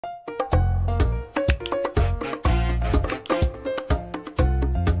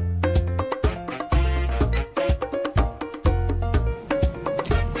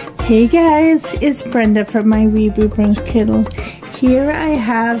Hey guys, it's Brenda from my Reborn Cradle. Here I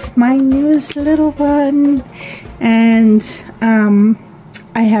have my newest little one, and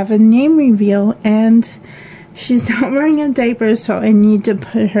I have a name reveal, and she's not wearing a diaper, so I need to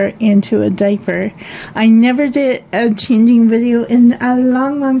put her into a diaper. I never did a changing video in a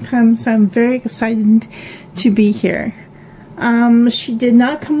long time, so I'm very excited to be here. She did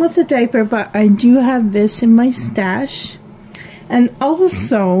not come with a diaper, but I do have this in my stash. And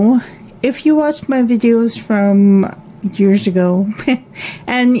also, if you watch my videos from years ago,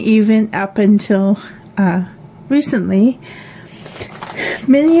 and even up until recently,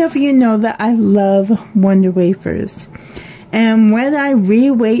 many of you know that I love Wonder Wafers. And when I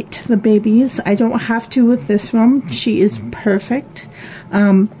re-weight the babies, I don't have to with this one. She is perfect.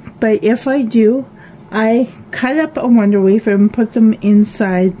 But if I do, I cut up a Wonder Wafer and put them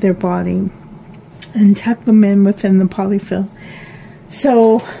inside their body and tuck them in within the polyfill.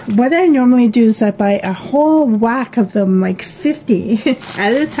 So what I normally do is I buy a whole whack of them, like 50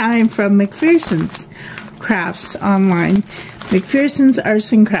 at a time, from McPherson's Crafts online. McPherson's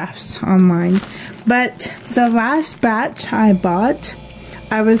Arts and Crafts online. But the last batch I bought,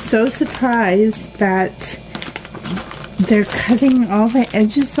 I was so surprised that they're cutting all the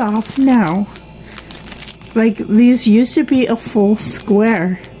edges off now. Like, these used to be a full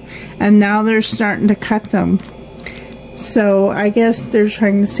square, and now they're starting to cut them. So I guess they're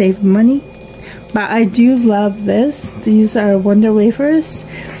trying to save money. But I do love this. These are Wonder Wafers.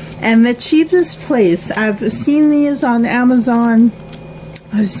 And the cheapest place, I've seen these on Amazon.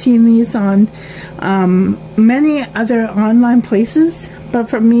 I've seen these on many other online places. But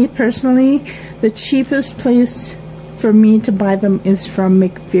for me personally, the cheapest place for me to buy them is from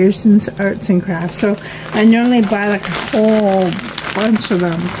McPherson's Arts and Crafts. So I normally buy like a whole bunch of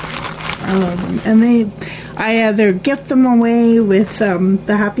them. I love them. And I either gift them away with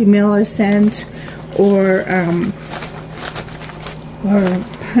the Happy Meal I sent, or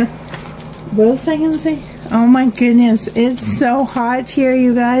what was I gonna say? Oh my goodness, it's so hot here,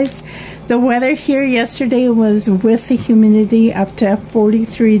 you guys. The weather here yesterday was, with the humidity, up to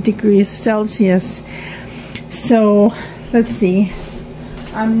 43 degrees Celsius. So let's see,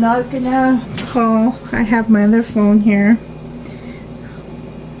 I'm not gonna call, I have my other phone here.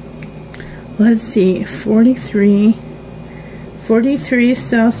 Let's see, 43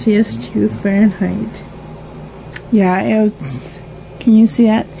 Celsius to Fahrenheit. Yeah, it was, can you see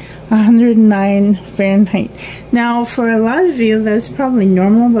that? 109 Fahrenheit. Now, for a lot of you, that's probably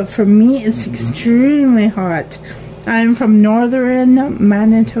normal, but for me, it's extremely hot. I'm from northern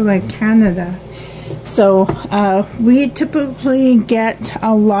Manitoba, Canada. So, we typically get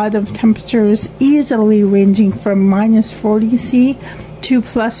a lot of temperatures easily ranging from minus 40 C to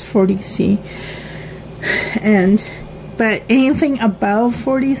plus 40 C. But anything above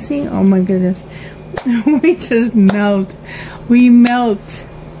 40 C, oh my goodness, we just melt. We melt.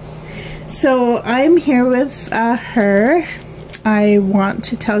 So I'm here with her. I want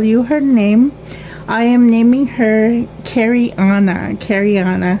to tell you her name. I am naming her Cariana.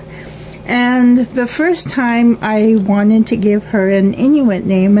 And the first time I wanted to give her an Inuit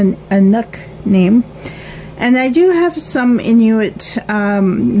name, a Nook name. And I do have some Inuit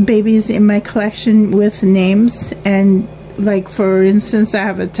babies in my collection with names. And like, for instance, I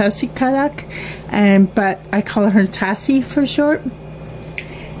have a Tassikadak, but I call her Tassie for short.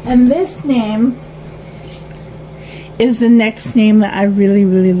 And this name is the next name that I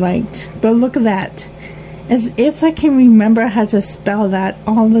really liked. But look at that. As if I can remember how to spell that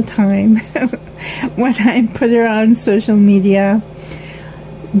all the time when I put her on social media.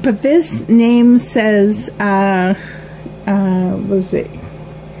 But this name says, was it?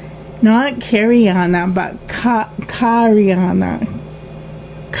 Not Cariana, but Cariana.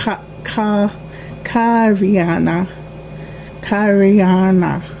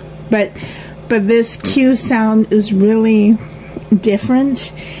 Cariana. But this Q sound is really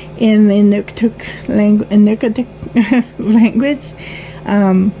different in the Inuktitut language.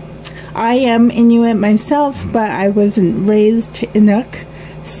 I am Inuit myself, but I wasn't raised Inuk,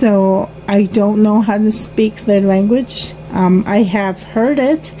 so I don't know how to speak their language. I have heard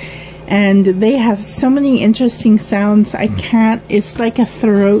it, and they have so many interesting sounds. I can't, it's like a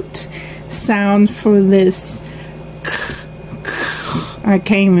throat sound for this. I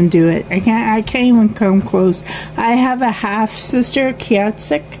can't even do it. I can't even come close. I have a half sister,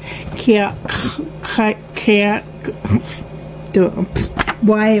 Kiatsik.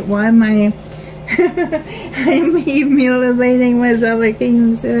 Why am I I'm humiliating myself? I can't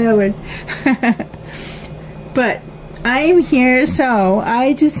even say that word. But I'm here, so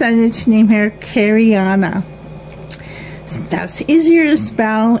I decided to name her Cariana. That's easier to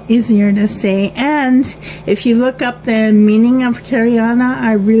spell, easier to say, and if you look up the meaning of Cariana,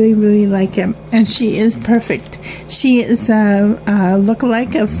 I really, really like it, and she is perfect. She is a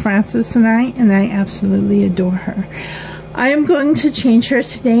lookalike of Frances and I absolutely adore her. I am going to change her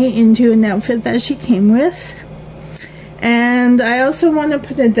today into an outfit that she came with, and I also want to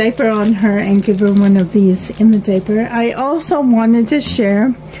put a diaper on her and give her one of these in the diaper. I also wanted to share,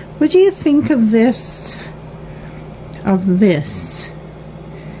 what do you think of this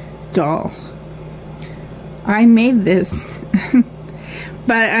doll? I made this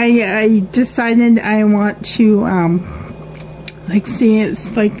but I decided I want to like, see, it's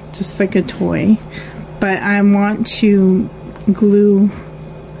like just like a toy, but I want to glue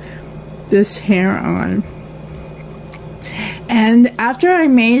this hair on. And after I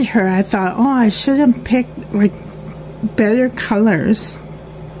made her, I thought, oh, I should have picked like better colors,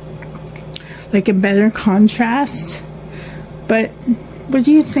 like a better contrast. But what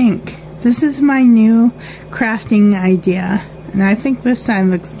do you think? This is my new crafting idea, and I think this side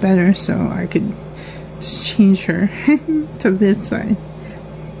looks better, so I could just change her to this side.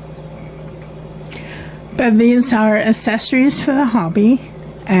 But these are accessories for the hobby,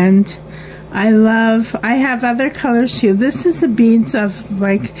 and I have other colors too. This is the beads of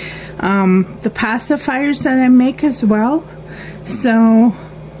like the pacifiers that I make as well. So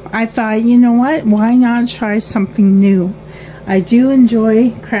I thought, you know what, why not try something new? I do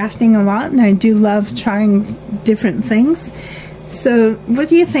enjoy crafting a lot, and I do love trying different things. So what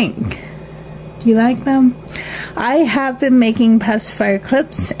do you think? Do you like them? I have been making pacifier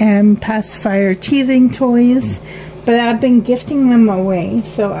clips and pacifier teething toys, but I've been gifting them away.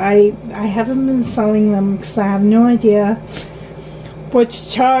 So I haven't been selling them because I have no idea what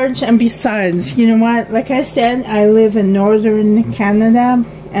to charge. And besides, you know what? Like I said, I live in northern Canada,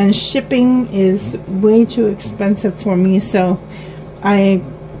 and shipping is way too expensive for me, so I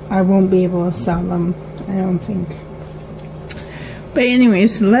won't be able to sell them, I don't think. But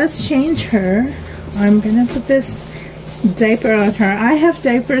anyways, let's change her. I'm gonna put this diaper on her. I have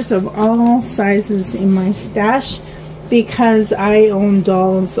diapers of all sizes in my stash because I own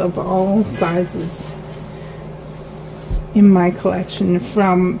dolls of all sizes in my collection,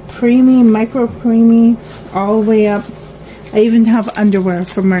 from preemie, micro preemie, all the way up. I even have underwear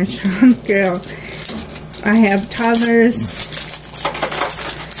for my child girl. I have toddlers.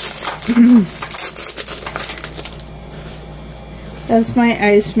 That's my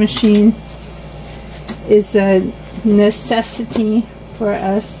ice machine. It's a necessity for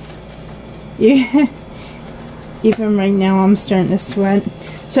us. Yeah. Even right now I'm starting to sweat.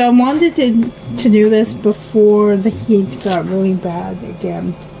 So I wanted to do this before the heat got really bad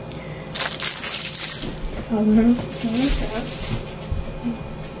again.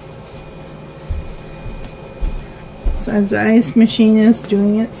 So as the ice machine is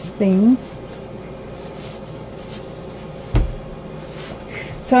doing its thing.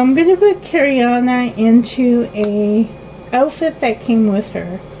 So I'm going to put Cariana into a outfit that came with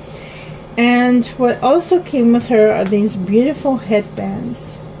her. And what also came with her are these beautiful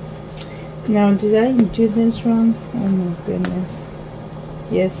headbands. Now, did I do this wrong? Oh my goodness.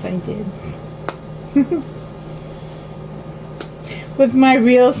 Yes, I did. With my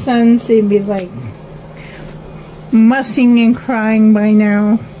real sons, they'd be like mussing and crying by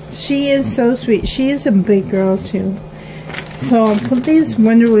now. She is so sweet. She is a big girl too. So I'll put these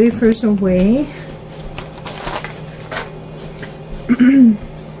Wonder Wafers away.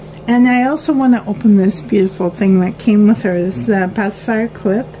 And I also want to open this beautiful thing that came with her. This is a pacifier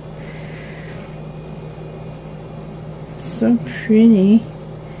clip. So pretty.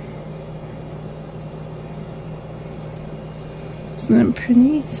 Isn't it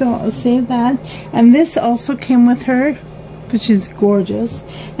pretty? So I'll save that. And this also came with her, which is gorgeous.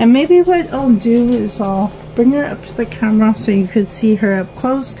 And maybe what I'll do is I'll bring her up to the camera so you could see her up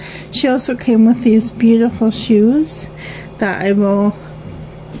close. She also came with these beautiful shoes that I will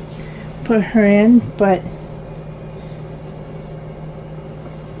put her in. But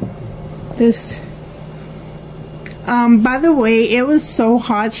this, by the way, it was so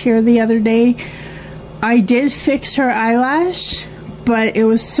hot here the other day. I did fix her eyelash, but it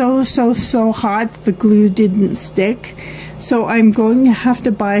was so hot the glue didn't stick. So I'm going to have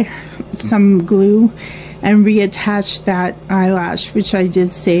to buy some glue and reattach that eyelash, which I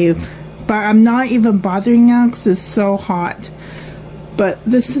did save. But I'm not even bothering now because it's so hot. But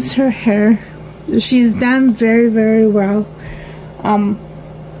this is her hair. She's done very well. I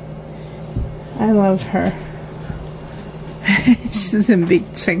love her. She's a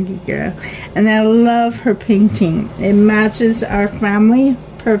big chunky girl, and I love her painting. It matches our family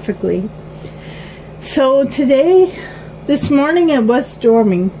perfectly. So today This morning it was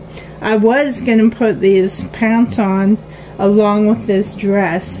storming. I was gonna put these pants on along with this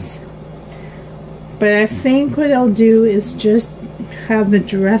dress, but I think what I'll do is just have the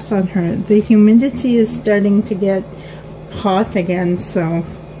dress on her. The humidity is starting to get hot again, so.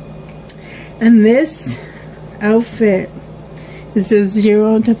 And this outfit is a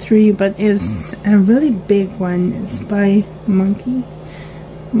 0 to 3, but is a really big one. It's by Monkey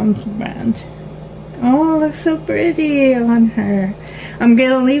brand. Oh, it looks so pretty on her. I'm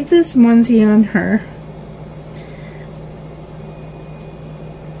gonna leave this onesie on her.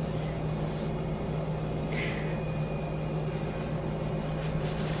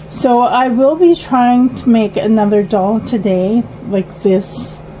 So I will be trying to make another doll today, like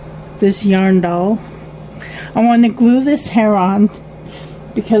this yarn doll. I want to glue this hair on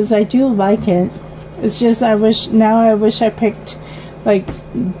because I do like it. It's just I wish I picked like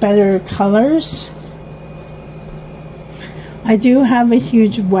better colors. I do have a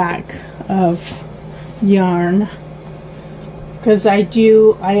huge whack of yarn because I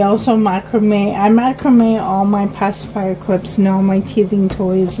also macrame. I macrame all my pacifier clips and all my teething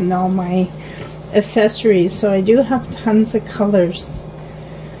toys and all my accessories, so I do have tons of colors.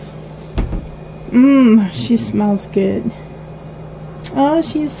 She smells good. Oh,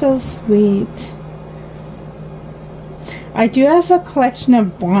 she's so sweet. I do have a collection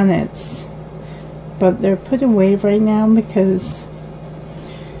of bonnets, but they're put away right now because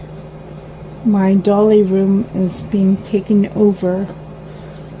my dolly room is being taken over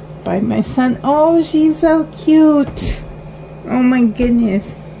by my son. Oh, she's so cute. Oh my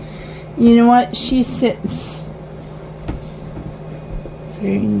goodness. You know what? She sits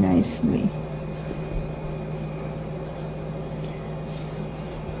very nicely.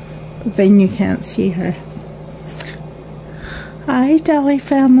 But then you can't see her. Hi, Dolly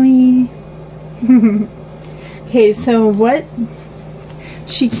family. Okay, so what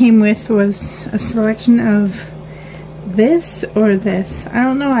she came with was a selection of this or this. I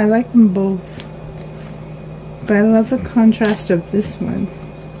don't know, I like them both. But I love the contrast of this one.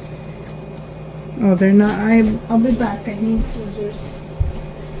 Oh, they're not. I'll be back. I need scissors.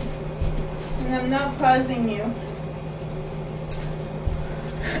 And I'm not pausing you.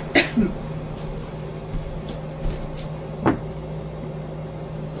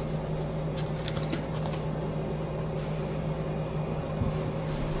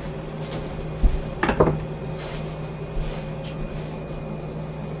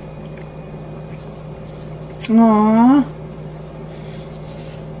 Aww.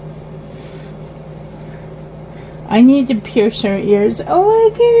 I need to pierce her ears. Oh my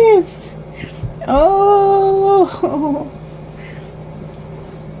goodness. Oh.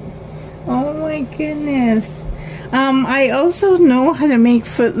 Oh my goodness. I also know how to make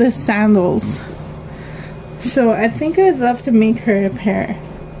footless sandals. So I think I'd love to make her a pair.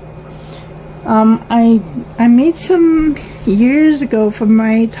 I made some years ago for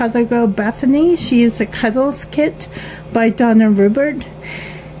my toddler girl Bethany. She is a Cuddles kit by Donna Rupert.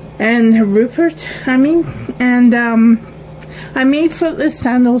 And I made footless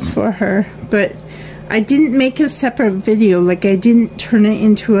sandals for her, but I didn't make a separate video. Like, I didn't turn it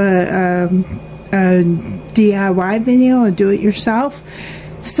into a DIY video or do it yourself.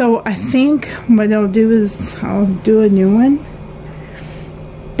 So I think what I'll do is I'll do a new one.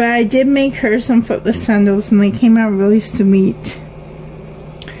 But I did make her some footless sandals and they came out really sweet.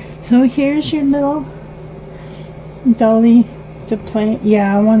 So here's your little dolly to play.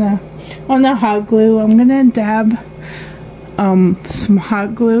 Yeah, I wanna hot glue. I'm gonna dab some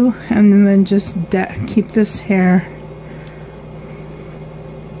hot glue and then just keep this hair.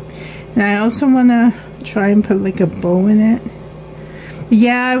 And I also wanna try and put like a bow in it.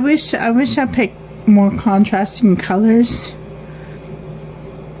 Yeah, I wish I picked more contrasting colors,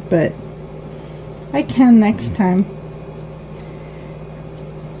 but I can next time.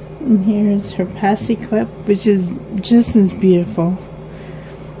 And here's her passy clip, which is just as beautiful.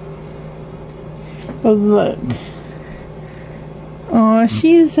 But look. Oh,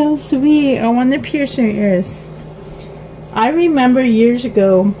 she is so sweet. I want to pierce her ears. I remember years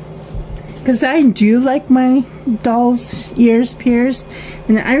ago, because I do like my doll's ears pierced,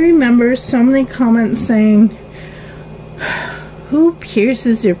 and I remember so many comments saying, who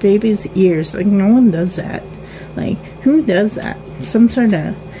pierces their baby's ears? Like, no one does that. Like, who does that? Some sort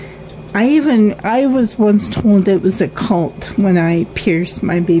of... I was once told it was a cult when I pierced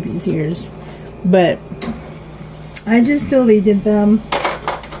my baby's ears. But I just deleted them.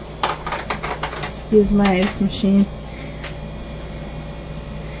 Excuse my ice machine.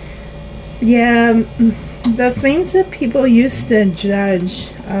 Yeah, the things that people used to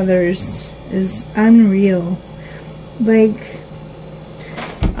judge others is unreal. Like,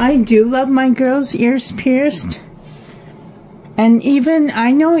 I do love my girls' ears pierced. And even,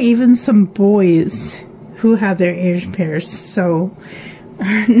 I know even some boys who have their ears pierced. So,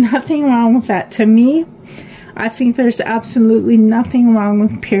 nothing wrong with that. To me, I think there's absolutely nothing wrong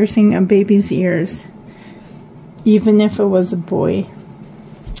with piercing a baby's ears. Even if it was a boy.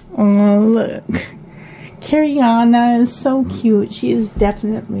 Oh, look. Cariana is so cute. She is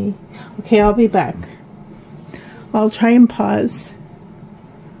definitely... Okay, I'll be back. I'll try and pause.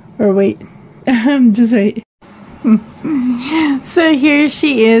 Or wait. Just wait. So here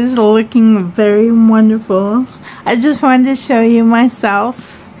she is, looking very wonderful. I just wanted to show you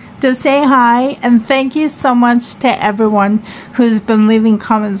myself, to say hi, and thank you so much to everyone who's been leaving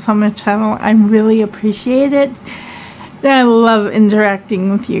comments on my channel. I really appreciate it. I love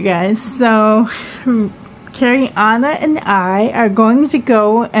interacting with you guys. So Cariana and I are going to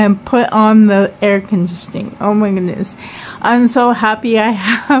go and put on the air conditioning. Oh my goodness, I'm so happy. I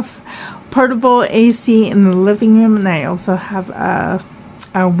have portable AC in the living room, and I also have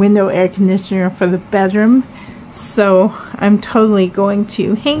a window air conditioner for the bedroom. So I'm totally going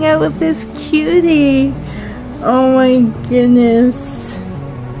to hang out with this cutie. Oh my goodness.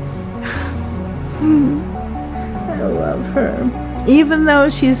 I love her. Even though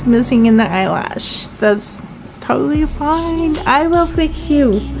she's missing an eyelash, that's totally fine. I will fix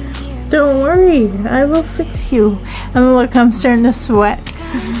you. Don't worry, I will fix you. And look, I'm starting to sweat.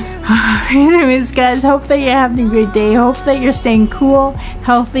 Anyways, guys, hope that you're having a great day. Hope that you're staying cool,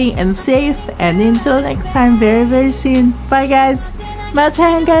 healthy, and safe. And until next time, very, very soon. Bye, guys. Much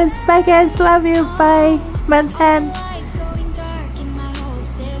hand, guys. Bye, guys. Love you. Bye. Much hand.